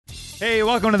Hey,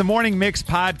 welcome to the Morning Mix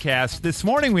podcast. This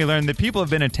morning we learned that people have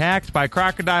been attacked by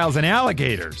crocodiles and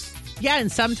alligators. Yeah,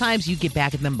 and sometimes you get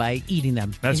back at them by eating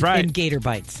them. That's right. In gator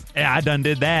bites. Yeah, I done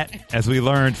did that, as we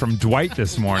learned from Dwight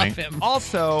this morning. Love him.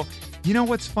 Also, you know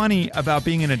what's funny about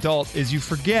being an adult is you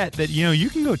forget that, you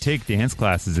can go take dance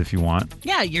classes if you want.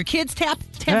 Yeah, your kids tap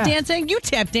dancing, you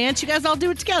tap dance, you guys all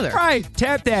do it together. Right,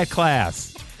 tap that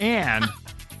class. And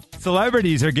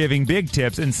celebrities are giving big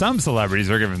tips, and some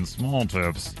celebrities are giving small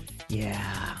tips.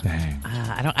 Yeah. Dang.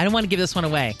 I don't want to give this one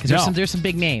away because there's some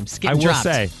big names. I will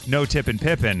say, No Tip and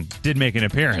Pippin did make an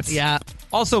appearance. Yeah.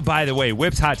 Also, by the way,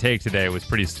 Whip's hot take today was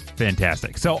pretty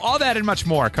fantastic. So all that and much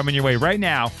more coming your way right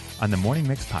now on the Morning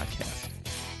Mix podcast.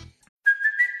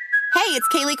 Hey, it's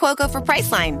Kaylee Cuoco for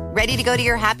Priceline. Ready to go to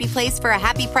your happy place for a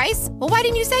happy price? Well, why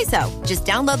didn't you say so? Just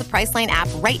download the Priceline app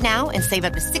right now and save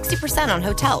up to 60% on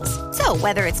hotels. So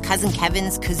whether it's Cousin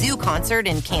Kevin's Kazoo Concert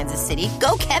in Kansas City,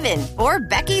 go Kevin, or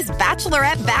Becky's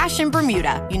Bachelorette Bash in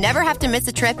Bermuda, you never have to miss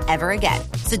a trip ever again.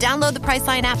 So download the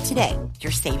Priceline app today.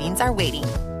 Your savings are waiting.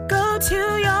 Go to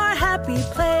your happy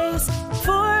place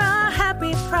for a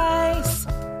happy price.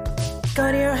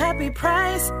 Go to your happy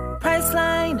price,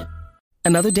 Priceline.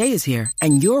 Another day is here,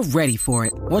 and you're ready for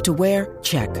it. What to wear?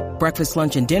 Check. Breakfast,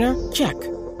 lunch, and dinner? Check.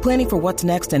 Planning for what's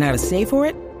next and how to save for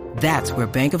it? That's where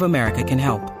Bank of America can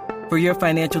help. For your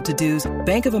financial to-dos,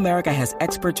 Bank of America has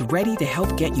experts ready to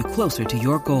help get you closer to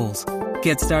your goals.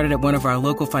 Get started at one of our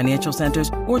local financial centers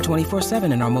or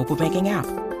 24/7 in our mobile banking app.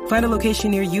 Find a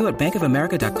location near you at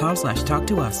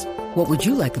bankofamerica.com/talktous. What would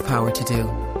you like the power to do?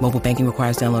 Mobile banking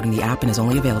requires downloading the app and is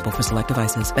only available for select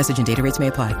devices. Message and data rates may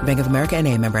apply. Bank of America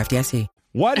NA, member FDIC.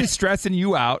 What is stressing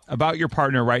you out about your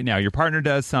partner right now? Your partner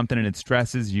does something and it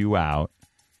stresses you out.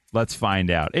 Let's find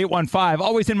out. 815,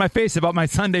 always in my face about my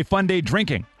Sunday fun day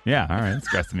drinking. Yeah, all right, it's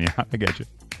stressing me out. I get you.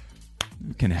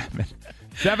 It can happen.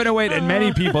 708, and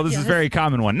many people, this is a very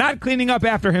common one. Not cleaning up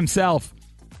after himself.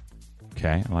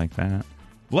 Okay, I like that.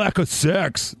 Lack of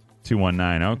sex.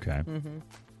 219, okay.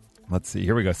 Let's see.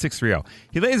 Here we go. 630.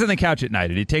 He lays on the couch at night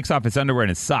and he takes off his underwear and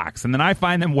his socks. And then I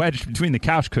find them wedged between the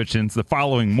couch cushions the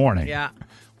following morning. Yeah.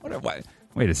 What,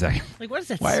 wait a second. Like, what does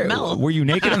that smell? Were you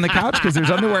naked on the couch? Because there's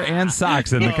underwear and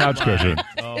socks in the couch cushion.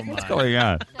 Oh, my. What's going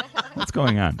on? What's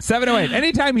going on? 708.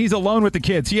 Anytime he's alone with the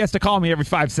kids, he has to call me every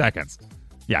 5 seconds.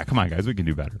 Yeah, come on, guys. We can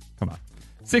do better. Come on.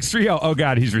 630. Oh,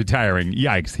 God, he's retiring.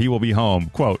 Yikes. He will be home,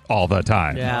 quote, all the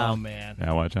time. Yeah. Oh, man.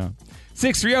 Yeah, watch out.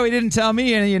 630, he didn't tell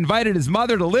me, and he invited his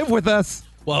mother to live with us.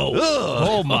 Whoa.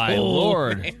 Oh, my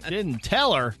Lord. Man. Didn't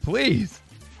tell her. Please.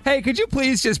 Hey, could you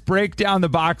please just break down the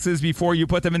boxes before you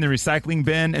put them in the recycling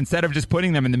bin instead of just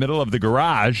putting them in the middle of the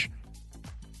garage?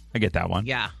 I get that one.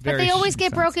 Yeah. But they always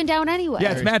get broken down anyway.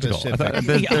 Yeah, it's magical.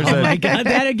 My God.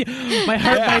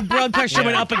 My blood pressure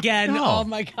went up again. No. Oh,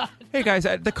 my God. Hey, guys,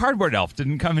 the cardboard elf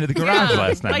didn't come into the garage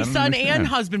last night. My son and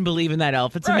husband believe in that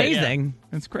elf. It's Right, amazing.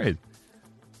 Yeah. It's great.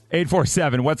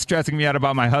 847, what's stressing me out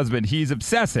about my husband? He's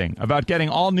obsessing about getting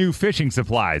all new fishing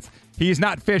supplies. He's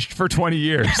not fished for 20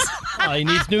 years. Oh, he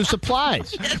needs new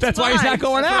supplies. That's why he's not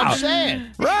going That's out. what I'm saying.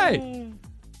 Right.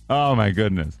 Oh, my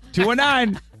goodness.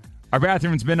 219, our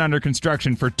bathroom's been under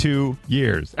construction for 2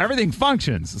 years. Everything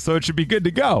functions, so it should be good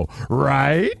to go.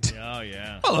 Right? Oh,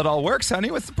 yeah. Well, it all works,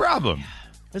 honey. What's the problem?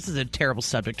 This is a terrible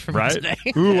subject for me Right? today.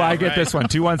 Ooh, I get this one.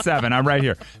 217. I'm right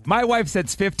here. My wife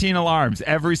sets 15 alarms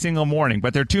every single morning,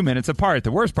 but they're 2 minutes apart.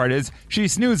 The worst part is she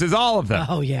snoozes all of them.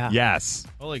 Oh, yeah. Yes.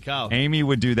 Holy cow. Amy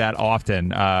would do that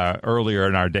often earlier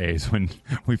in our days when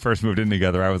we first moved in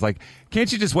together. I was like,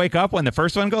 can't you just wake up when the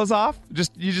first one goes off?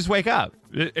 You just wake up.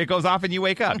 It goes off and you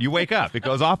wake up. You wake up. It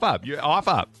goes off up. You off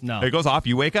up. No. It goes off.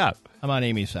 You wake up. I'm on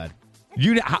Amy's side.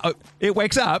 It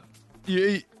wakes up.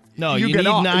 No, you need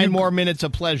 9 more minutes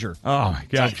of pleasure. Oh, my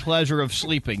gosh. The pleasure of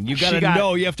sleeping. You got to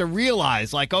know. You have to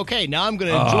realize, like, okay, now I'm going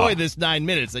to enjoy this 9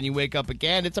 minutes. Then you wake up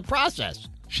again. It's a process.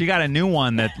 She got a new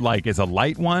one that, like, is a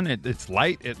light one. It's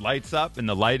light. It lights up, and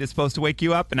the light is supposed to wake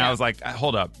you up. And I was like,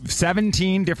 hold up.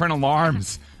 17 different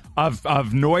alarms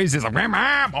of noises. Like,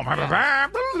 that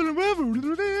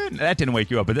didn't wake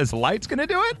you up, but this light's going to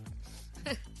do it?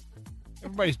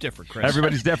 Everybody's different, Chris.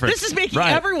 Everybody's different. This is making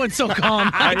Right. everyone so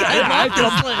calm. I love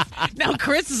this list. Now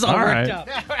Chris is all worked up.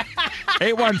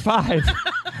 815.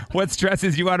 What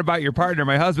stresses you out about your partner?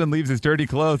 My husband leaves his dirty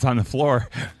clothes on the floor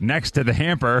next to the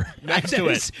hamper. Next to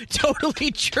it.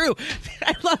 Totally true.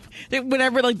 I love that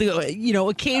whenever, like,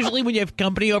 occasionally when you have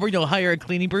company over, you'll hire a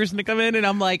cleaning person to come in, and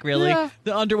I'm like, really? Yeah.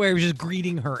 The underwear is just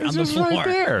greeting her on the It's floor. right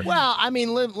there. Well, I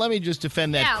mean, let me just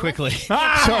defend that Yeah, quickly.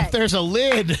 let's- So if there's a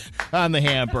lid on the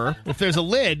hamper. If there's a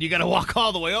lid, you got to walk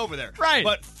all the way over there. Right.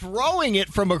 But throwing it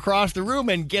from across the room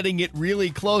and getting it really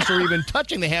close or even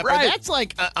touching the hamper, Right. that's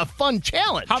like a fun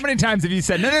challenge. How many times have you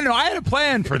said, no, I had a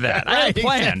plan for that. I had a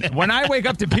plan. When I wake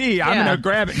up to pee, I'm going to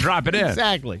grab it and drop it in.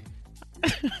 Exactly.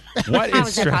 What How is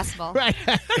is that possible? Right.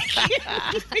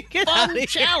 Get out Fun of here.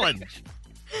 challenge.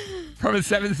 From a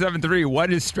 773,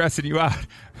 what is stressing you out?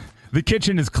 The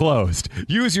kitchen is closed.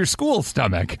 Use your school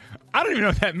stomach. I don't even know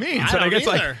what that means. I But I don't guess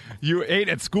either. like you ate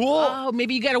at school. Oh,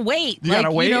 maybe you gotta wait. You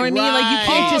gotta wait? You know what I mean? Like you Right.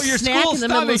 can't Oh, just your snack school in the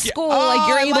middle of stomach. school. Oh, like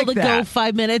you're I able like to go that.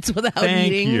 5 minutes without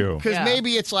Thank eating. you. Because Yeah.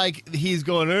 maybe it's like he's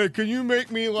going, hey, can you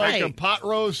make me like a Right. pot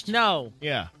roast? No.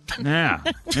 Yeah. Yeah,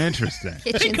 interesting.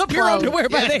 Pick Kitchen's up your closed. underwear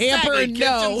by the hamper exactly. and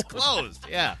no. Kitchen's closed.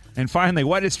 Yeah. And finally,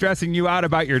 what is stressing you out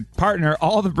about your partner?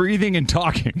 All the breathing and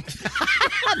talking.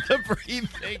 The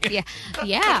breathing.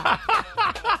 Yeah.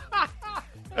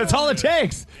 That's all it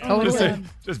takes. Totally.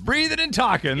 Just breathing and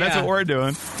talking. That's Yeah. what we're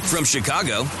doing. From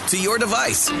Chicago to your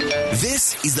device,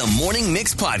 this is the Morning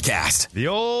Mix Podcast. The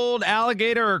old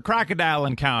alligator or crocodile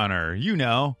encounter. You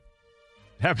know.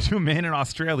 Happened to a man in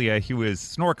Australia. He was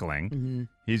snorkeling. Mm-hmm.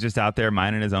 He's just out there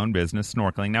minding his own business,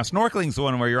 snorkeling. Now, snorkeling's the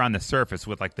one where you're on the surface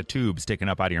with like the tube sticking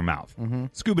up out of your mouth. Mm-hmm.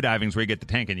 Scuba diving's where you get the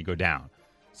tank and you go down.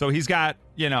 So he's got,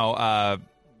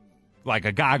 like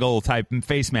a goggle type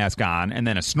face mask on and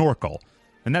then a snorkel.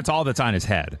 And that's all that's on his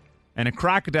head. And a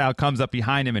crocodile comes up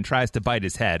behind him and tries to bite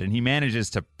his head. And he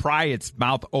manages to pry its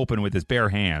mouth open with his bare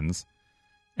hands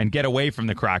and get away from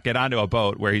the croc, get onto a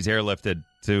boat where he's airlifted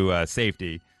to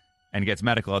safety and gets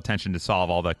medical attention to solve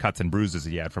all the cuts and bruises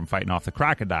he had from fighting off the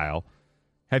crocodile.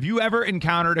 Have you ever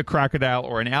encountered a crocodile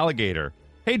or an alligator?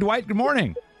 Hey, Dwight, good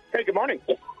morning. Hey, good morning.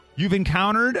 You've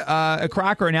encountered a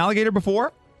croc or an alligator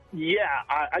before? Yeah,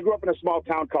 I grew up in a small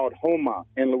town called Houma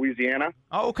in Louisiana,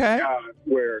 Oh, okay.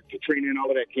 where Katrina and all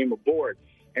of that came aboard.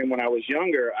 And when I was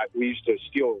younger, we used to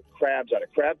steal crabs out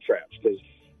of crab traps because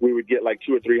we would get like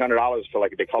 $200 or $300 for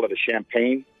like they call it a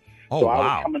champagne. Oh, so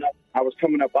wow. I was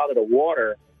coming up out of the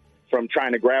water from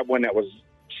trying to grab one that was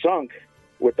sunk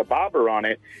with the bobber on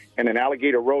it, and an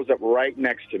alligator rose up right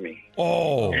next to me.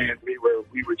 Oh. And we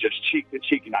were just cheek to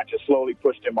cheek, and I just slowly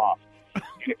pushed him off.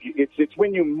 And it's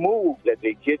when you move that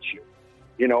they get you.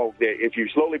 You know, if you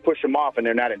slowly push them off and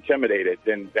they're not intimidated,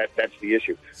 then that's the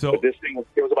issue. So- but this thing,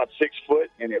 it was about 6 foot,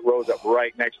 and it rose up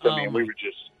right next to me, and we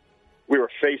were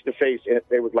face to face, and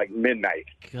it was like midnight.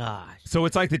 God. So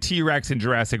it's like the T-Rex in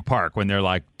Jurassic Park when they're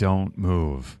like, don't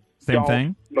move. Same Don't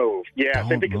thing? move. Yeah, Don't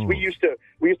same thing. Because move.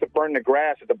 we used to burn the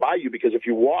grass at the bayou because if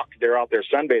you walk, they're out there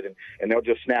sunbathing, and they'll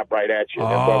just snap right at you.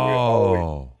 That's why we were always.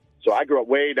 Oh. So I grew up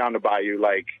way down the bayou,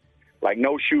 like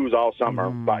no shoes all summer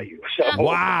bayou. So,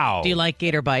 Wow. Do you like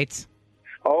gator bites?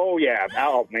 Oh yeah.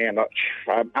 Oh man,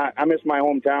 I miss my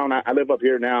hometown. I live up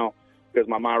here now because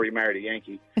my mom remarried a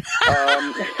Yankee.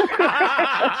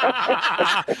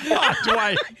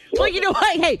 Dwight. Well, you know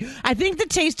what? Hey, I think the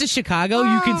taste of Chicago,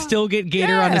 you can still get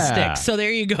gator on a yeah. stick. So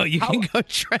there you go. You can go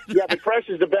try that. Yeah, the fresh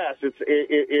is the best.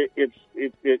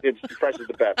 It's fresh is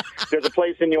the best. There's a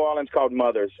place in New Orleans called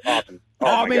Mother's. Awesome.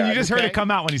 Oh, my man, God. you just heard it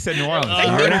come out when he said New Orleans. I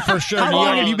heard it for sure. How New long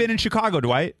have Orleans. you been in Chicago,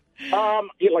 Dwight?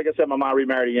 Like I said, my mom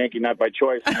remarried a Yankee, not by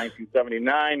choice, in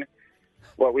 1979.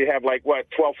 Well, we have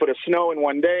 12 foot of snow in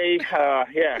one day.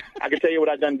 Yeah, I can tell you what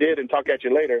I done did and talk at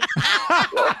you later.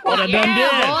 What I done did.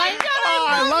 Oh,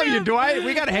 I love you, Dwight.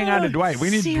 We got to hang on to Dwight. We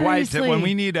need Dwight Seriously. when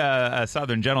we need a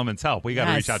Southern gentleman's help. We got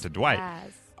to Yes. reach out to Dwight.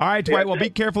 Yes. All right, Dwight. Well, be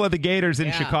careful of the Gators in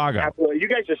Yeah. Chicago. Absolutely. You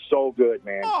guys are so good,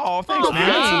 man. Oh, thanks, Oh, man.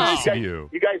 thanks. That's nice of You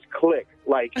you. guys click.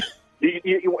 Like,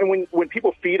 when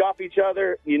people feed off each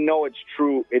other, you know it's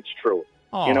true. It's true.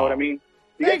 Aw. You know what I mean?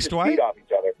 You Thanks, guys just Dwight. feed off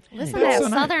each other. Listen to That's that so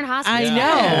nice. Southern I hospitality. know.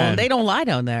 Yeah. They don't lie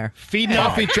down there. Feeding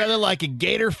off each other like a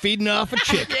gator feeding off a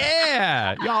chicken.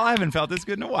 Yeah. Y'all, I haven't felt this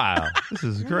good in a while. This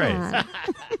is great.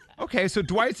 Okay, so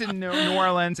Dwight's in New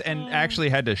Orleans and actually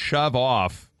had to shove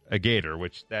off a gator,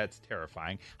 which that's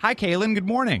terrifying. Hi, Kaylin. Good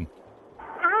morning.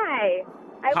 Hi.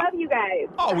 I love you guys.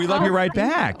 Oh, we love you right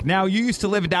back. Now, you used to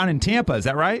live down in Tampa. Is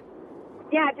that right?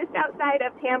 Yeah, just outside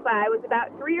of Tampa. I was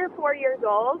about 3 or 4 years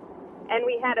old, and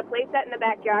we had a play set in the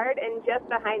backyard, and just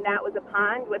behind that was a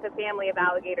pond with a family of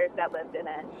alligators that lived in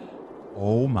it.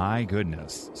 Oh, my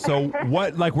goodness. So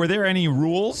were there any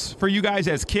rules for you guys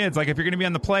as kids? Like, if you're going to be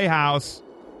on the playhouse,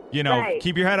 Right.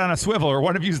 keep your head on a swivel, or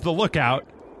one of you's the lookout.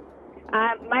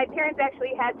 My parents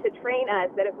actually had to train us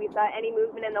that if we saw any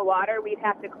movement in the water, we'd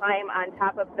have to climb on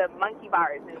top of the monkey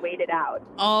bars and wait it out.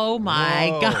 Oh, my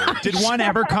Whoa. God. Did one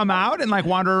ever come out and,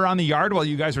 wander around the yard while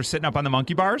you guys were sitting up on the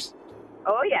monkey bars?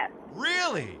 Oh, yes.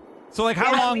 Really? So,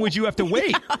 how long would you have to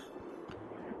wait?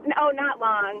 No, not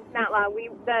long. Not long.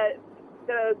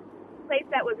 The place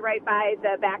set was right by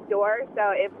the back door,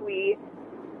 so if we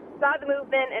saw the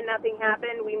movement and nothing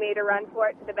happened, we made a run for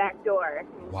it to the back door.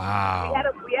 Wow.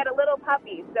 We had a little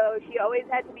puppy, so she always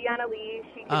had to be on a leash.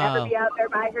 She could never be out there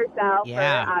by herself for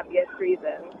obvious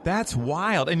reasons. That's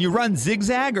wild. And you run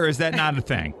zigzag, or is that not a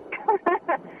thing?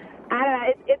 I don't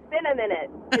know. It's been a minute.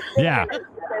 It's been a minute since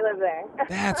I lived there.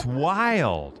 That's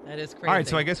wild. That is crazy. All right,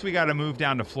 so I guess we got to move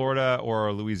down to Florida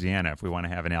or Louisiana if we want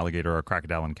to have an alligator or a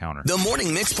crocodile encounter. The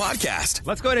Morning Mix Podcast.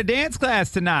 Let's go to dance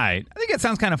class tonight. I think it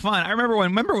sounds kind of fun. I remember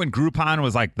when Groupon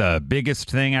was like the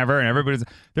biggest thing ever, and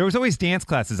there was always dance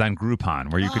classes on Groupon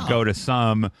where you could go to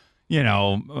some,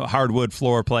 hardwood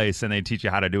floor place and they teach you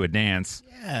how to do a dance.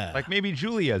 Yeah. Like maybe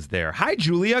Julia's there. Hi,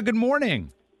 Julia. Good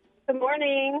morning. Good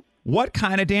morning. What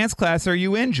kind of dance class are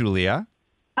you in, Julia?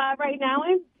 Right now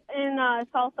I'm in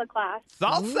salsa class.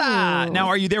 Salsa. Now,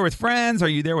 are you there with friends? Are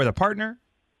you there with a partner?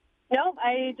 Nope,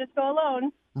 I just go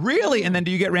alone. Really? And then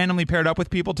do you get randomly paired up with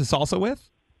people to salsa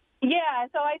with? Yeah,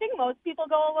 so I think most people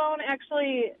go alone.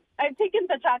 Actually, I've taken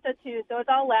bachata too, so it's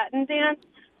all Latin dance.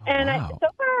 So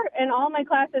far in all my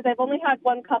classes, I've only had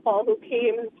one couple who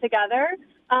came together,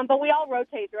 but we all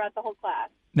rotate throughout the whole class.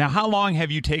 Now, how long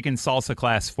have you taken salsa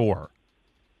class for?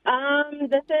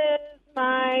 This is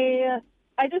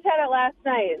I just had it last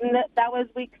night, and that was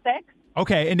week 6.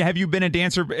 Okay, and have you been a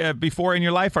dancer before in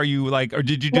your life? Are you or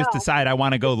did you just decide I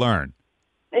want to go learn?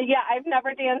 Yeah, I've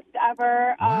never danced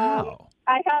ever. Wow.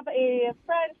 I have a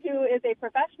friend who is a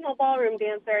professional ballroom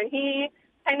dancer, and he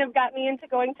kind of got me into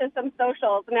going to some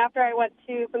socials. And after I went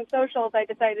to some socials, I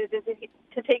decided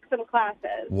to take some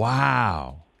classes.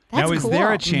 Wow. That's now, is cool.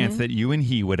 there a chance that you and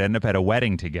he would end up at a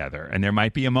wedding together, and there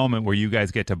might be a moment where you guys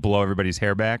get to blow everybody's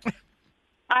hair back?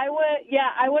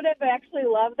 I would have actually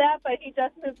loved that, but he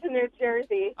just moved to New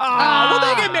Jersey. Well,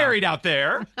 they get married out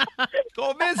there.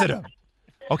 Go visit him.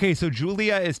 Okay, so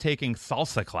Julia is taking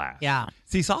salsa class. Yeah.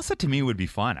 See, salsa to me would be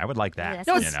fun. I would like that.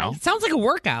 No, you know? It sounds like a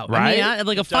workout. Right? I mean,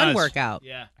 like a fun workout.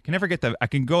 Yeah. I can never get I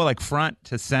can go like front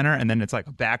to center, and then it's like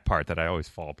a back part that I always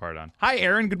fall apart on. Hi,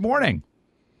 Aaron. Good morning.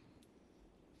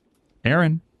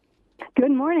 Aaron.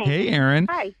 Good morning. Hey, Aaron.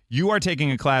 Hi. You are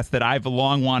taking a class that I've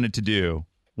long wanted to do.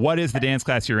 What is the dance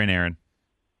class you're in, Aaron?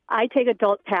 I take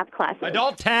adult tap classes.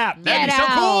 Adult tap. That'd be so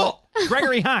cool.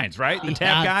 Gregory Hines, right? The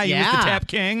tap guy. He was the tap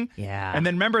king. Yeah. And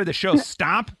then remember the show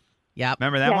Stomp? Yep.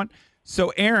 Remember that one?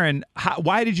 So, Aaron,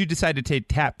 why did you decide to take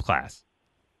tap class?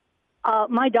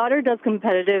 My daughter does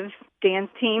competitive dance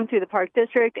team through the Park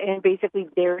District and basically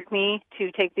dared me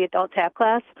to take the adult tap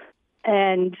class.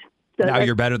 And now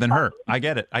you're better than her. I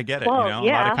get it. Well, a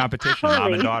lot of competition,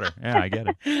 mom and daughter. Yeah, I get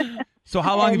it. So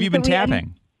how long have you been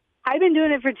tapping? I've been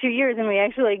doing it for 2 years, and we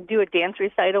actually do a dance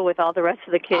recital with all the rest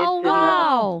of the kids. Oh,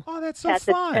 wow. Oh, that's so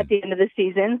fun. At the end of the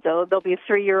season. So there'll be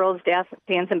 3-year-olds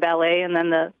dancing ballet, and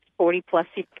then the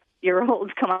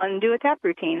 40-plus-year-olds come on and do a tap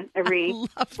routine every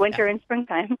winter and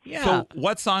springtime. Yeah. So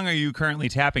what song are you currently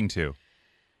tapping to?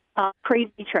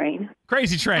 Crazy Train.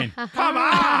 Crazy Train. Come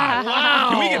on. Wow.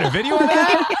 Can we get a video of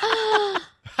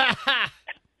that?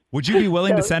 Would you be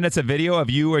willing to send us a video of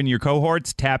you and your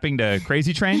cohorts tapping to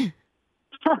Crazy Train?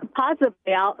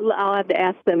 Possibly. I'll have to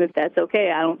ask them if that's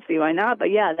okay. I don't see why not.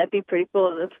 But, yeah, that'd be pretty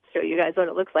cool to show you guys what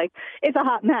it looks like. It's a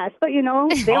hot mess. But, they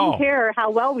don't care how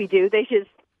well we do. They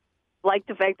just like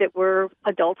the fact that we're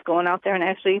adults going out there and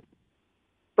actually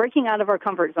breaking out of our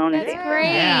comfort zone. That's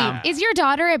great. Yeah. Is your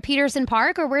daughter at Peterson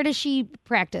Park, or where does she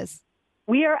practice?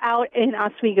 We are out in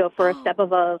Oswego for a Step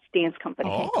Above dance company.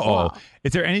 Oh. Cool.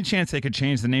 Is there any chance they could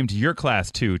change the name to your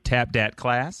class to Tap Dat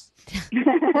Class?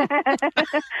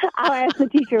 I'll ask the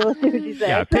teacher. We'll see what she says.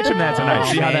 Yeah, pitch him that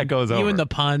tonight. See how Man, that goes over. You and the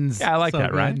puns. Yeah, I like So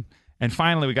that, right? good. And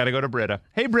finally, we got to go to Britta.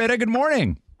 Hey, Britta, good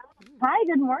morning. Hi,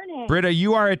 good morning. Britta,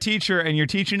 you are a teacher, and you're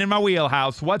teaching in my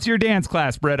wheelhouse. What's your dance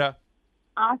class, Britta?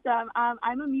 Awesome.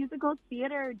 I'm a musical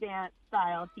theater dance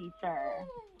style teacher.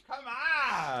 Come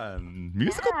on.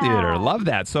 Musical theater. Love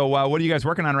that. So what are you guys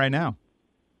working on right now?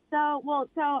 So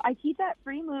I teach at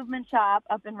Free Movement Shop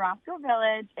up in Roscoe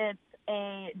Village. It's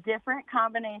a different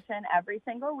combination every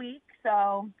single week.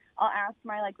 So I'll ask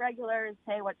my regulars,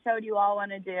 hey, what show do you all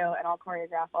want to do? And I'll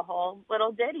choreograph a whole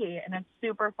little ditty, and it's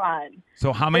super fun.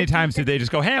 So how many times did they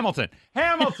just go, Hamilton?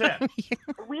 Hamilton!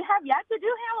 We have yet to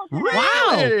do Hamilton.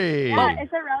 Really? Yeah,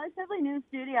 it's a relatively new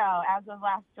studio as of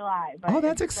last July. But Oh,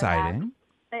 that's exciting.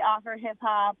 They offer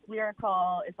hip-hop,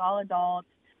 lyrical, it's all adult,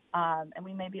 and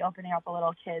we may be opening up a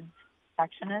little kids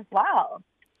section as well.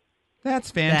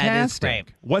 That's fantastic. That is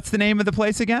great. What's the name of the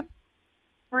place again?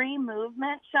 Free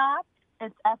Movement Shop.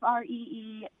 It's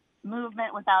FREE,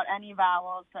 movement without any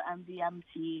vowels, so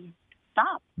MVMT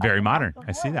shop. Very modern.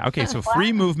 I see that. Okay, so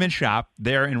free movement shop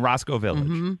there in Roscoe Village.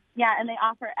 Mm-hmm. Yeah, and they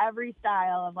offer every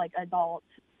style of like adult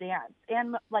dance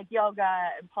and like yoga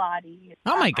and Pilates.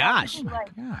 Oh my gosh.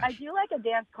 I do like a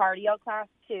dance cardio class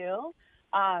too.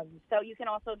 So you can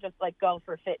also just like go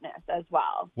for fitness as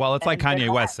well. Well, it's like And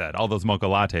Kanye West said, all those mocha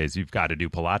lattes, you've got to do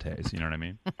Pilates. You know what I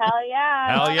mean? Hell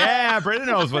yeah. Hell yeah. Britta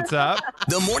knows what's up.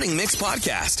 The Morning Mix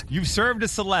Podcast. You've served a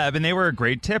celeb, and they were a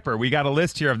great tipper. We got a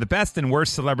list here of the best and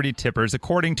worst celebrity tippers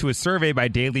according to a survey by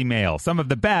Daily Mail. Some of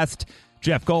the best,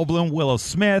 Jeff Goldblum, Willow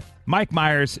Smith, Mike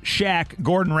Myers, Shaq,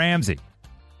 Gordon Ramsay,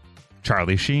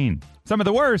 Charlie Sheen. Some of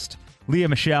the worst, Leah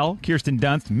Michele, Kirsten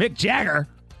Dunst, Mick Jagger,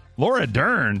 Laura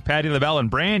Dern, Patti LaBelle, and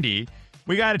Brandy.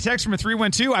 We got a text from a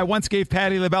 312. I once gave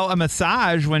Patti LaBelle a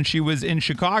massage when she was in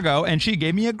Chicago, and she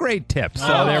gave me a great tip. So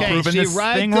they're proving this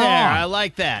thing there. wrong. I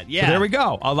like that. Yeah. So there we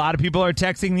go. A lot of people are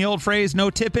texting the old phrase,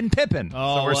 no tippin' pippin'.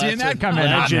 So we're seeing that come in.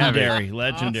 Legendary.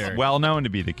 Legendary. Well known to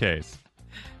be the case.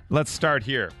 Let's start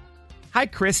here. Hi,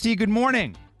 Christy. Good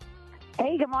morning.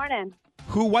 Hey, good morning.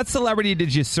 What celebrity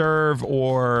did you serve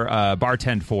or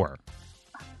bartend for?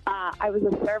 I was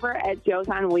a server at Joe's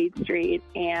on Weed Street,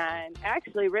 and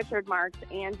actually Richard Marx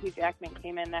and Hugh Jackman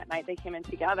came in that night. They came in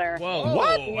together. Whoa.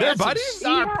 What? They're That's buddies?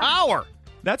 Star power.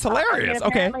 That's hilarious.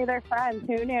 Apparently they're friends.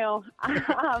 Who knew?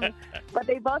 But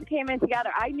they both came in together.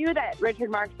 I knew that Richard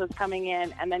Marx was coming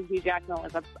in, and then Hugh Jackman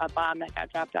was a bomb that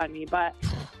got dropped on me. But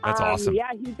that's awesome.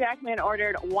 Yeah, Hugh Jackman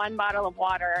ordered one bottle of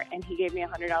water, and he gave me a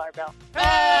 $100 bill.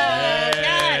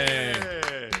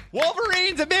 Hey!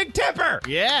 Wolverine's a big tipper.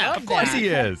 Yeah. Of course he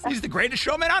is. He's the greatest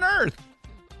showman on earth.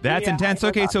 That's intense.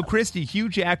 Okay, so Christy, Hugh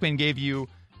Jackman gave you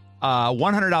a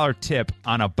 $100 tip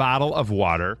on a bottle of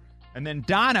water. And then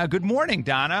Donna, good morning,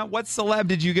 Donna. What celeb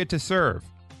did you get to serve?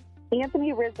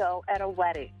 Anthony Rizzo at a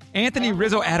wedding. Anthony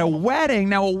Rizzo at a wedding.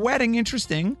 Now, a wedding,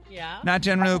 interesting. Yeah. Not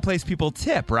generally a place people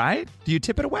tip, right? Do you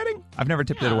tip at a wedding? I've never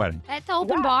tipped at a wedding. At the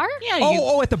open bar?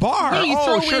 Yeah. At the bar. Yeah, you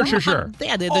throw Sure.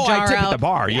 Yeah, the I jar tip out. at the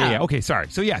bar. Yeah. Okay, sorry.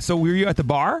 So were you at the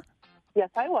bar? Yes,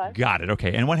 I was. Got it.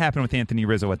 Okay. And what happened with Anthony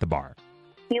Rizzo at the bar?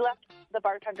 He left the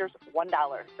bartenders $1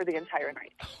 for the entire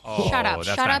night. Oh, Shut up. that's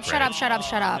Shut not up. Shut up. great. Shut up.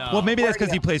 Shut up. Well, maybe that's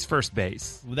because he plays first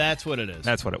base. That's what it is.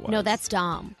 That's what it was. No, that's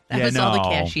dumb. That was all the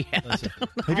cash he had.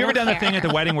 Have you ever done the thing at the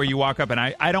wedding where you walk up and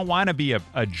I don't want to be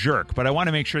a jerk, but I want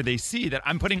to make sure they see that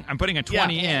I'm putting a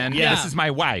 20 in. Yeah. This is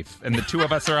my wife, and the two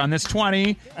of us are on this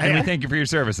 20, and we thank you for your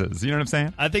services. You know what I'm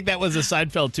saying? I think that was a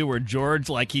Seinfeld, too, where George,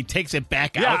 he takes it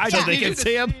back out I so just they need can you to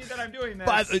see him. that I'm doing this.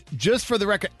 But just for the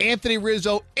record, Anthony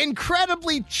Rizzo,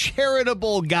 incredibly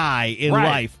charitable guy in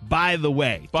life, by the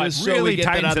way. But just really so we get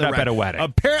that tightens on it the up at a record. wedding.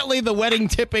 Apparently the wedding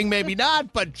tipping, maybe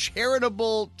not, but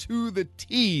charitable to the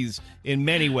T's in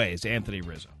many ways, Anthony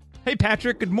Rizzo. Hey,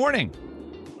 Patrick, good morning.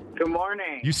 Good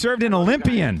morning. You served an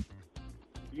Olympian.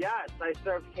 Yes, I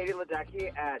served Katie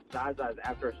Ledecky at Zaza's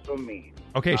after a swim meet.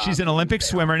 Okay, she's an Olympic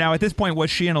swimmer. Now, at this point, was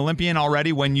she an Olympian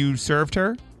already when you served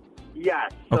her?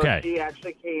 Yes. So Okay. She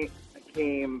actually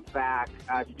came back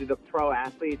to do the pro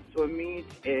athlete swim meet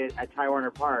at Ty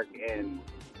Warner Park in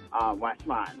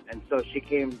Westmont. And so she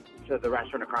came to the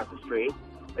restaurant across the street,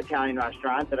 Italian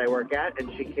restaurant that I work at,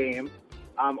 and she came,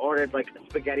 ordered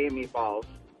spaghetti and meatballs,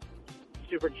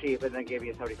 super cheap, and then gave me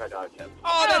a $75 tip.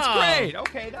 Oh, that's great.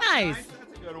 Okay, that's Nice.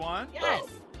 That's a good one. Yes.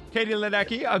 Katie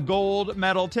Ledecky, a gold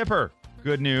medal tipper.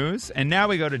 Good news. And now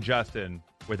we go to Justin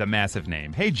with a massive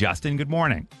name. Hey, Justin, good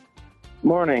morning.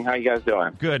 Morning. How you guys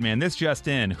doing? Good, man. This just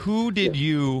in. Who did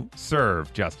you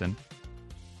serve, Justin?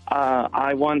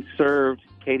 I once served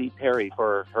Katy Perry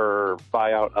for her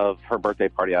buyout of her birthday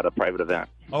party at a private event.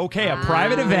 Okay, a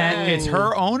private event. It's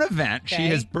her own event. Okay. She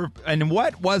has. And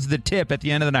what was the tip at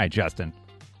the end of the night, Justin?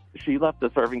 She left the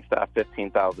serving staff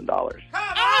 $15,000.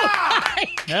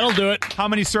 That'll do it. How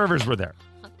many servers were there?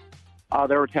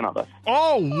 There were 10 of us.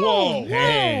 Oh, whoa.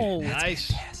 Hey, That's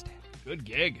nice. fantastic. Good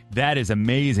gig. That is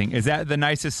amazing. Is that the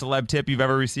nicest celeb tip you've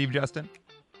ever received, Justin?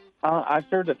 I've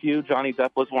served a few. Johnny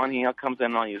Depp was one. He comes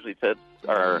in on usually tips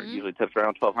around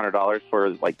 $1,200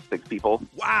 for 6 people.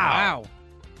 Wow.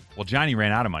 Well, Johnny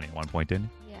ran out of money at one point, didn't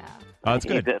he? Yeah. Oh, that's He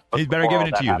good. did. He's better giving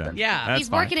it to you then. Yeah. That's He's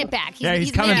fine. working it back.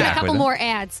 He's coming making back a couple with it. more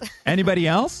ads. Anybody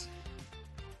else?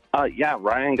 Yeah,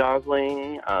 Ryan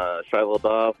Gosling, Shia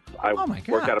LaBeouf. I Oh, my God.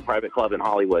 work at a private club in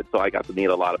Hollywood, so I got to meet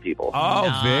a lot of people.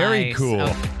 Oh, very Nice. cool.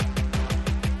 Okay.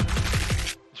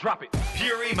 Drop it.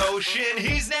 Pure emotion,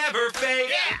 he's never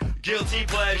fake. Guilty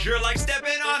pleasure like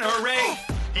stepping on a rake.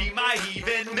 He might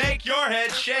even make your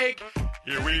head shake.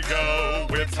 Here we go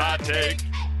with hot take.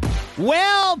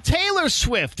 Well, Taylor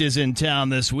Swift is in town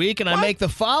this week, and I make the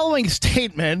following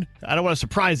statement. I don't want to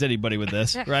surprise anybody with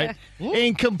this, right?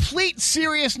 In complete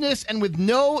seriousness and with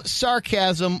no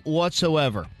sarcasm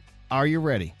whatsoever. Are you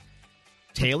ready?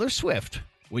 Taylor Swift,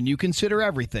 when you consider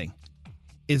everything,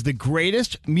 is the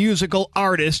greatest musical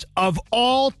artist of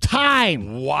all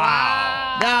time.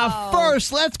 Wow. Now,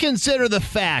 first, let's consider the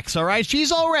facts, all right?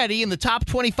 She's already in the top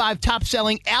 25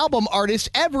 top-selling album artists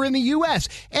ever in the U.S.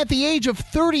 At the age of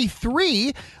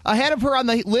 33, ahead of her on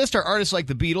the list are artists like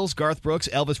the Beatles, Garth Brooks,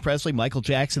 Elvis Presley, Michael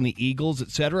Jackson, the Eagles,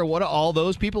 etc. What do all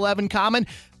those people have in common?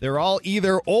 They're all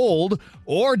either old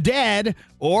or dead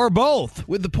or both,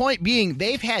 with the point being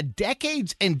they've had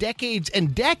decades and decades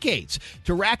and decades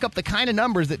to rack up the kind of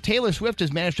numbers that Taylor Swift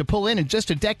has managed to pull in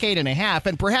just a decade and a half.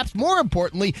 And perhaps more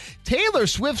importantly, Taylor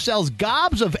Swift sells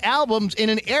gobs of albums in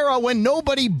an era when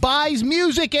nobody buys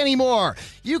music anymore.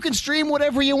 You can stream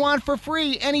whatever you want for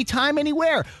free anytime,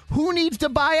 anywhere. Who needs to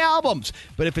buy albums?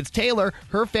 But if it's Taylor,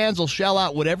 her fans will shell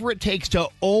out whatever it takes to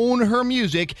own her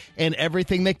music and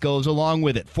everything that goes along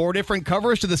with it. 4 different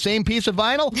covers to the same piece of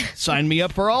vinyl? Sign me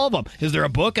up for all of them. Is there a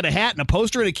book and a hat and a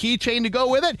poster and a keychain to go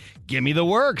with it? Give me the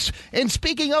works. And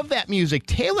speaking of that music,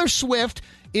 Taylor Swift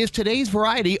is today's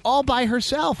variety all by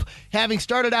herself. Having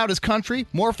started out as country,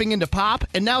 morphing into pop,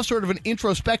 and now sort of an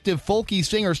introspective folky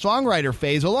singer-songwriter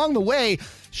phase, along the way,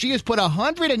 she has put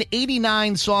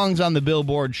 189 songs on the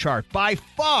Billboard chart. By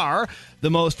far the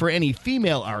most for any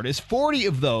female artist. 40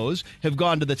 of those have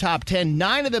gone to the top 10.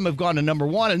 9 of them have gone to number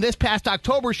 1. And this past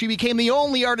October, she became the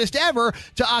only artist ever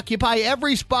to occupy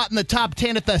every spot in the top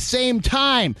 10 at the same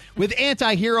time, with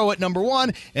Anti-Hero at number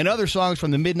 1 and other songs from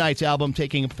the Midnight's album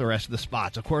taking up the rest of the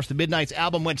spots. Of course, the Midnight's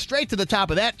album went straight to the top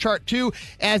of that chart, too,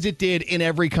 as it did in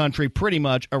every country pretty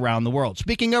much around the world.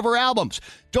 Speaking of her albums,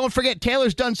 don't forget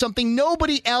Taylor's done something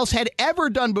nobody else had ever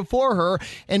done before her,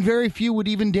 and very few would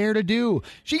even dare to do.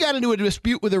 She got into a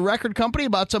dispute with a record company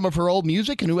about some of her old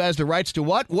music and who has the rights to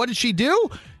what. What did she do?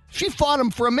 She fought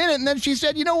him for a minute, and then she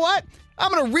said, you know what?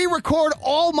 I'm going to re-record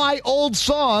all my old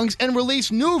songs and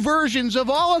release new versions of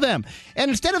all of them.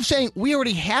 And instead of saying, we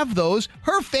already have those,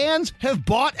 her fans have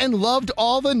bought and loved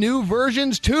all the new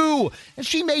versions too. And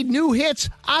she made new hits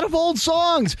out of old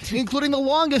songs, including the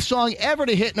longest song ever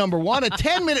to hit number 1, a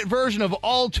 10-minute version of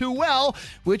All Too Well,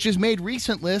 which has made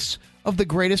recent lists of the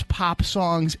greatest pop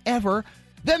songs ever.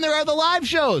 Then there are the live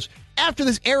shows. After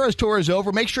this Eras tour is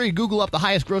over, make sure you Google up the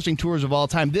highest grossing tours of all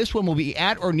time. This one will be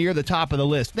at or near the top of the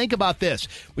list. Think about this.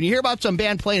 When you hear about some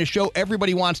band playing a show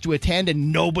everybody wants to attend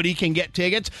and nobody can get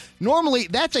tickets, normally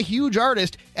that's a huge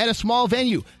artist at a small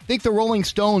venue. Think the Rolling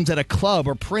Stones at a club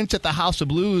or Prince at the House of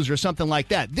Blues or something like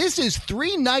that. This is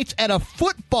 3 nights at a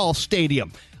football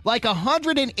stadium. Like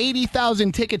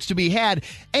 180,000 tickets to be had,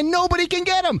 and nobody can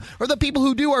get them. Or the people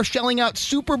who do are shelling out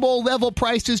Super Bowl level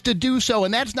prices to do so.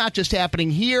 And that's not just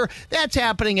happening here. That's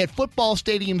happening at football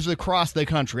stadiums across the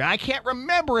country. I can't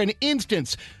remember an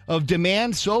instance of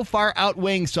demand so far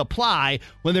outweighing supply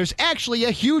when there's actually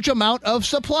a huge amount of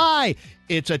supply.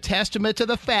 It's a testament to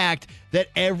the fact that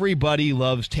everybody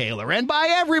loves Taylor. And by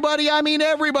everybody, I mean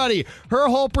everybody. Her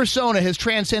whole persona has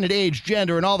transcended age,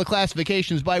 gender, and all the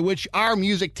classifications by which our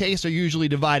music tastes are usually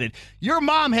divided. Your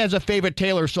mom has a favorite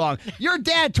Taylor song. Your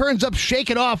dad turns up Shake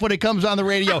It Off when it comes on the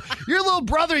radio. Your little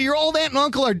brother, your old aunt and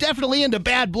uncle are definitely into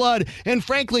Bad Blood. And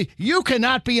frankly, you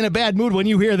cannot be in a bad mood when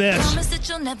you hear this. Promise that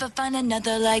you'll never find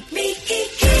another like me.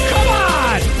 Come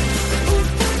on!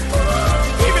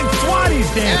 Even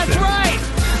Swanee's dancing. That's right.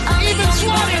 Even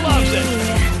Swanee loves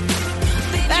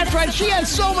it. That's right. She has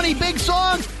so many big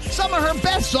songs. Some of her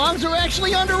best songs are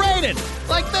actually underrated.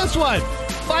 Like this one.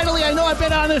 Finally, I know I've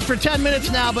been on this for 10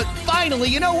 minutes now, but finally,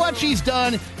 you know what she's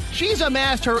done? She's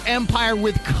amassed her empire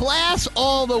with class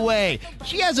all the way.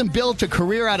 She hasn't built a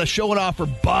career out of showing off her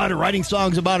butt or writing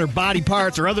songs about her body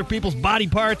parts or other people's body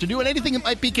parts or doing anything that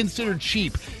might be considered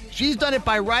cheap. She's done it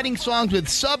by writing songs with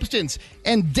substance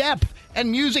and depth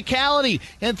and musicality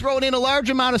and throwing in a large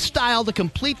amount of style to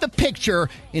complete the picture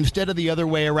instead of the other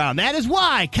way around. That is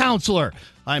why, counselor,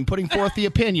 I'm putting forth the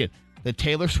opinion that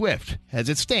Taylor Swift, as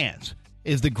it stands,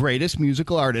 is the greatest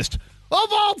musical artist of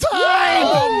all time!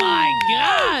 Oh, my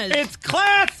God! It's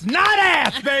class, not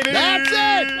ass, baby! That's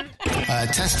it!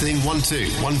 Testing 1 2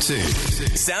 1 2.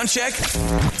 Sound check.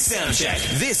 Sound check.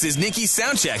 This is Nikki's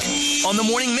Sound Check on the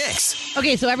Morning Mix.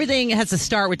 Okay, so everything has to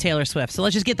start with Taylor Swift. So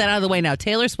let's just get that out of the way now.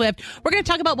 Taylor Swift, we're going to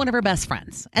talk about one of her best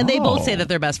friends. And they both say that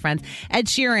they're best friends. Ed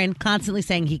Sheeran constantly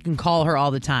saying he can call her all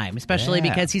the time, especially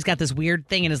because he's got this weird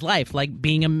thing in his life, like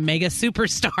being a mega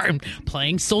superstar and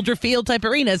playing Soldier Field type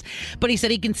arenas. But he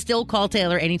said he can still call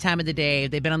Taylor any time of the day.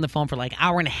 They've been on the phone for like an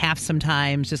hour and a half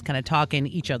sometimes, just kind of talking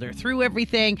each other through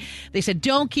everything. They said,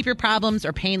 don't keep your problems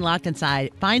or pain locked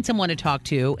inside. Find someone to talk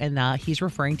to. And he's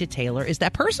referring to Taylor as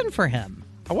that person for him.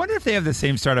 I wonder if they have the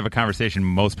same start of a conversation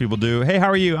most people do. Hey, how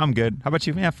are you? I'm good. How about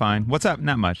you? Yeah, fine. What's up?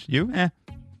 Not much. You?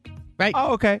 Right.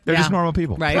 Oh, okay. They're just normal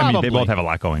people. Right. I mean, they Probably. both have a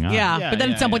lot going on. Yeah, but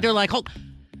then at some point they're like,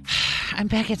 I'm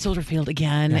back at Solderfield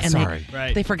again. Yeah, and sorry.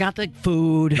 they forgot the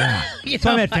food.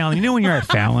 So I'm at Fallon. You know when you're at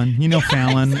Fallon? You know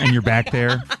Fallon and you're back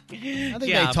there? I think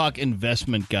they talk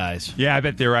investment guys. Yeah, I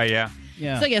bet they're right, yeah.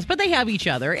 Yeah. So, yes, but they have each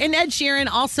other. And Ed Sheeran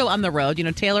also on the road. You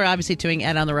know, Taylor obviously doing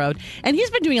Ed on the road. And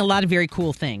he's been doing a lot of very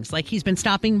cool things. Like he's been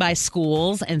stopping by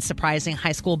schools and surprising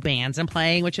high school bands and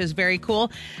playing, which is very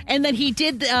cool. And then he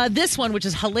did this one, which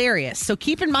is hilarious. So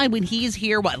keep in mind when he's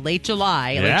here, late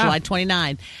July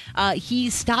 29, he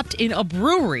stopped in a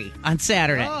brewery on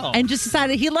Saturday and just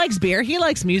decided he likes beer, he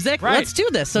likes music. Right. Let's do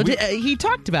this. So he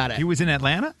talked about it. He was in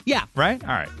Atlanta? Yeah. Right? All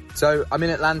right. So I'm in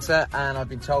Atlanta, and I've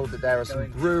been told that there are some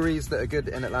breweries that are good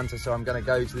in Atlanta, so I'm going to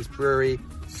go to this brewery,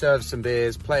 serve some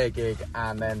beers, play a gig,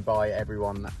 and then buy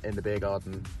everyone in the beer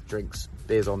garden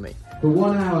beers on me. For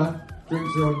 1 hour,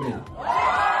 drinks are on me.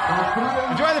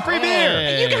 Enjoy the free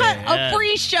beer. You got a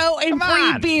free show and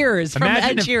free beers from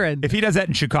Imagine Ed Sheeran. If he does that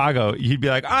in Chicago, he'd be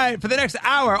like, all right, for the next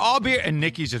hour, all beer. And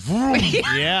Nikki's just,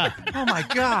 yeah. Oh, my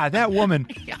God, that woman.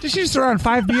 Did she just throw on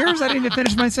 5 beers? I didn't even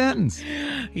finish my sentence.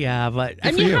 Yeah, but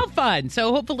Good for you. how fun.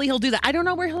 So hopefully he'll do that. I don't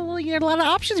know where he'll get a lot of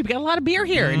options. We've got a lot of beer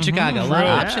here in Chicago. A lot of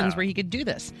options where he could do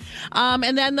this.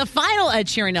 And then the final Ed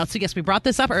Sheeran note. So, yes, we brought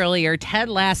this up earlier. Ted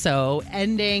Lasso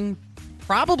ending.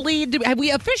 Probably, have we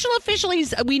officially,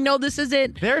 we know this is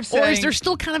it? They're or saying- is there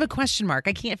still kind of a question mark?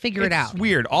 I can't figure it out. It's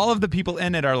weird. All of the people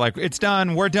in it are like, it's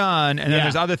done, we're done. And then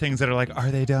there's other things that are like,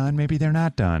 are they done? Maybe they're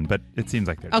not done. But it seems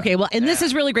like they're Okay, well, and this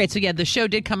is really great. So, yeah, the show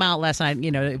did come out last night,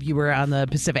 you know, if you were on the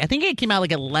Pacific. I think it came out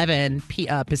like 11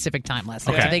 Pacific time last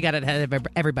night. Okay. So they got it ahead of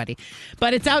everybody.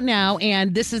 But it's out now,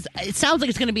 and it sounds like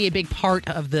it's going to be a big part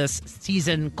of this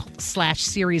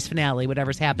season/series finale,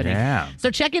 whatever's happening. Yeah.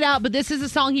 So check it out. But this is a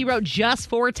song he wrote just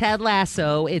for Ted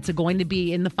Lasso. It's going to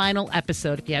be in the final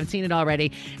episode if you haven't seen it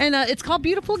already. And it's called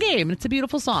Beautiful Game. It's a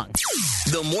beautiful song.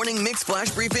 The Morning Mix Flash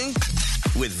Briefing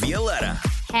with Violetta.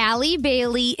 Halle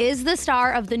Bailey is the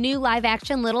star of the new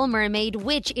live-action Little Mermaid,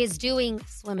 which is doing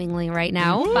swimmingly right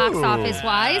now, box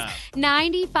office-wise.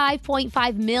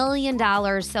 $95.5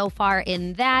 million so far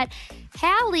in that.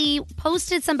 Halle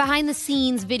posted some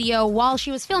behind-the-scenes video while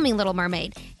she was filming Little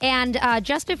Mermaid. And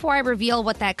just before I reveal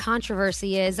what that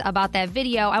controversy is about that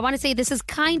video, I want to say this is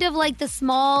kind of like the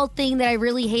small thing that I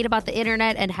really hate about the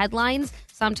internet and headlines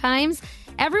sometimes.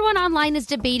 Everyone online is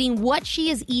debating what she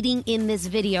is eating in this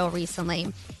video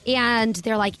recently. And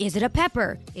they're like, is it a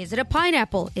pepper? Is it a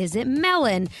pineapple? Is it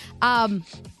melon?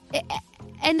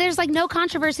 And there's like no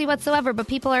controversy whatsoever, but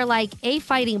people are like, A,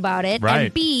 fighting about it, Right.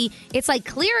 and B, it's like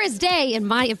clear as day, in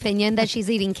my opinion, that she's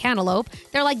eating cantaloupe.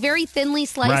 They're like very thinly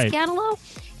sliced Right. cantaloupe.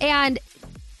 And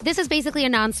this is basically a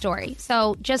non-story.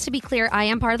 So just to be clear, I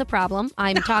am part of the problem.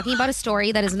 I'm talking about a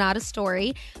story that is not a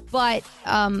story, but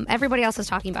everybody else is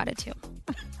talking about it too.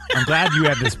 I'm glad you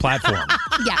have this platform.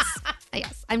 Yes.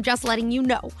 I'm just letting you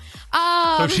know.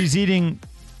 So she's eating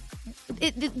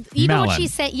you know what melon. she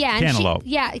said? Yeah. And Cantaloupe.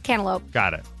 cantaloupe.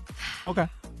 Got it. Okay.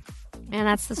 And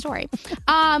that's the story.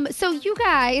 So you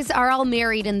guys are all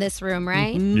married in this room,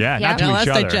 right? Yeah, not to Last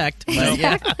each I other. checked.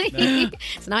 Exactly.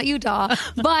 It's not Utah.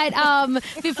 But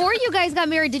before you guys got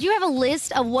married, did you have a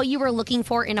list of what you were looking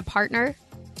for in a partner?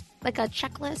 Like a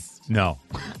checklist? No.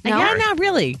 No? Yeah, not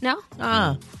really. No?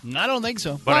 I don't think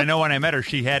so. But I know when I met her,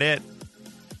 she had it.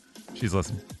 She's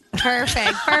listening.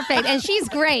 Perfect. And she's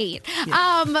great.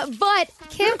 But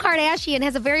Kim Kardashian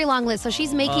has a very long list, so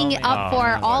she's making it up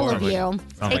for all of you.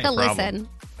 Take a listen.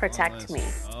 Protect me.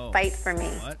 Fight for me.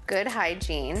 Good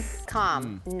hygiene.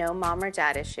 Calm. No mom or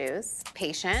dad issues.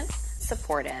 Patient.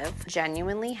 Supportive.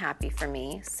 Genuinely happy for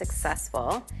me.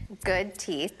 Successful. Good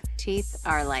teeth. Teeth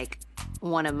are like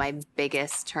one of my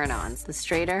biggest turn-ons. The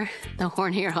straighter, the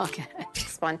hornier I'll get.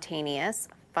 Spontaneous.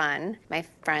 Fun. My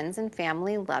friends and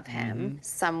family love him.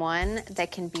 Someone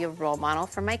that can be a role model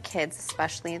for my kids,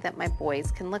 especially that my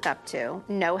boys can look up to.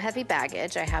 No heavy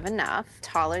baggage. I have enough.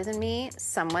 Taller than me.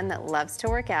 Someone that loves to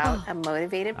work out. A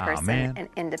motivated person. man. An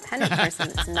independent person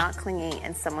that's not clingy,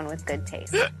 and someone with good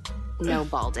taste. No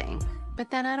balding. But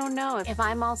then I don't know. If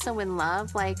I'm also in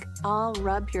love, like, I'll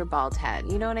rub your bald head.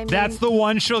 You know what I mean? That's the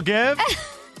one she'll give?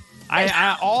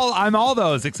 I'm all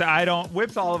those, except I don't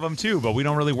whips all of them too, but we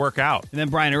don't really work out. And then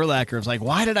Brian Urlacher was like,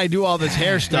 why did I do all this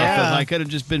hair stuff if I could have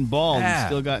just been bald and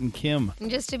still gotten Kim? And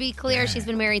just to be clear, she's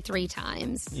been married 3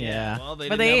 times. Yeah. Well,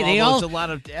 But they all have a lot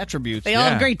of attributes. They all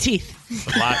have great teeth.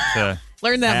 A lot to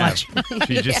Learn that much.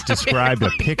 She just described a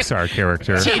Pixar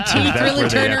character. Straight teeth really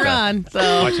turn her on.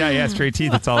 So. Watch out, straight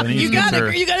teeth. That's all it needs. You got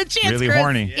a chance, really Chris.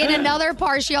 horny. In another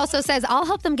part, she also says, I'll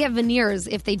help them get veneers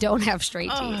if they don't have straight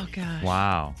teeth. Oh, gosh.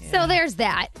 Wow. So there's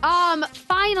that.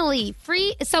 Finally,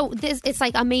 it's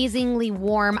like amazingly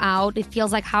warm out. It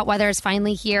feels like hot weather is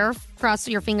finally here. Cross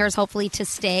your fingers, hopefully, to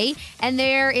stay. And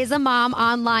there is a mom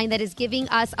online that is giving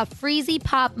us a Freezy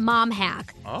Pop mom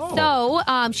hack. Oh.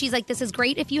 So she's like, this is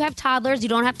great if you have toddlers. You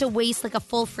don't have to waste like a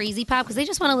full Freezy Pop because they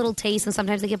just want a little taste and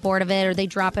sometimes they get bored of it or they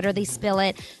drop it or they spill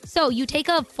it. So you take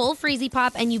a full Freezy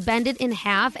Pop and you bend it in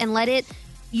half and let it,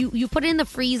 you put it in the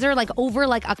freezer like over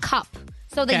like a cup.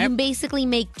 So that you basically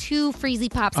make 2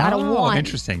 Freezy Pops out of one.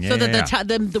 Interesting. Yeah, so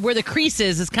that where the crease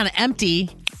is kind of empty.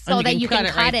 So that you can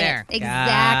cut right it. There.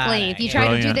 Exactly. If you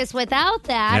try to do this without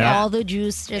that, all the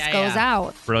juice just goes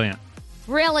out.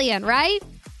 Brilliant, right?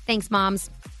 Thanks, moms.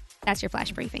 That's your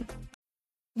flash briefing.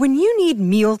 When you need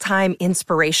mealtime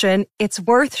inspiration, it's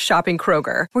worth shopping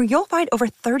Kroger, where you'll find over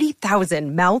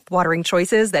 30,000 mouth-watering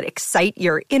choices that excite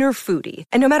your inner foodie.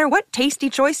 And no matter what tasty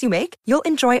choice you make, you'll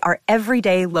enjoy our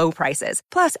everyday low prices,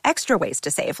 plus extra ways to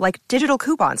save, like digital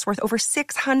coupons worth over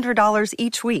 $600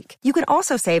 each week. You can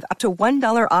also save up to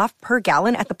 $1 off per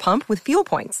gallon at the pump with fuel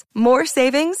points. More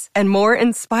savings and more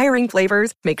inspiring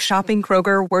flavors make shopping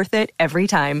Kroger worth it every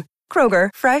time. Kroger,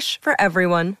 fresh for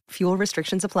everyone. Fuel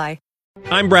restrictions apply.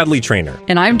 I'm Bradley Trainer.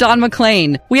 And I'm Don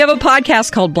McClain. We have a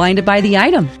podcast called Blinded by the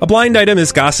Item. A blind item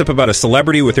is gossip about a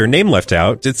celebrity with their name left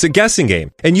out. It's a guessing game,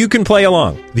 and you can play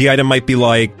along. The item might be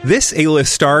like, this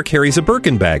A-list star carries a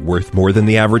Birkin bag worth more than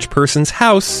the average person's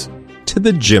house to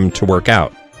the gym to work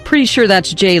out. Pretty sure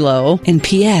that's J-Lo. And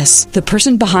P.S. the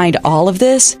person behind all of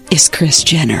this is Kris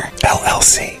Jenner,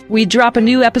 LLC. We drop a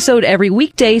new episode every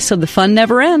weekday so the fun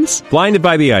never ends. Blinded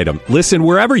by the Item. Listen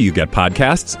wherever you get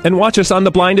podcasts and watch us on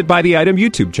the Blinded by the Item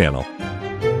YouTube channel.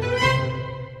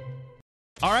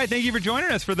 All right, thank you for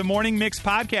joining us for the Morning Mix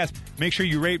podcast. Make sure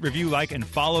you rate, review, like, and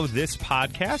follow this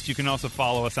podcast. You can also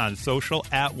follow us on social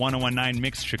at 1019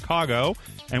 Mix Chicago.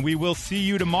 And we will see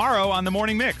you tomorrow on the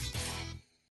Morning Mix.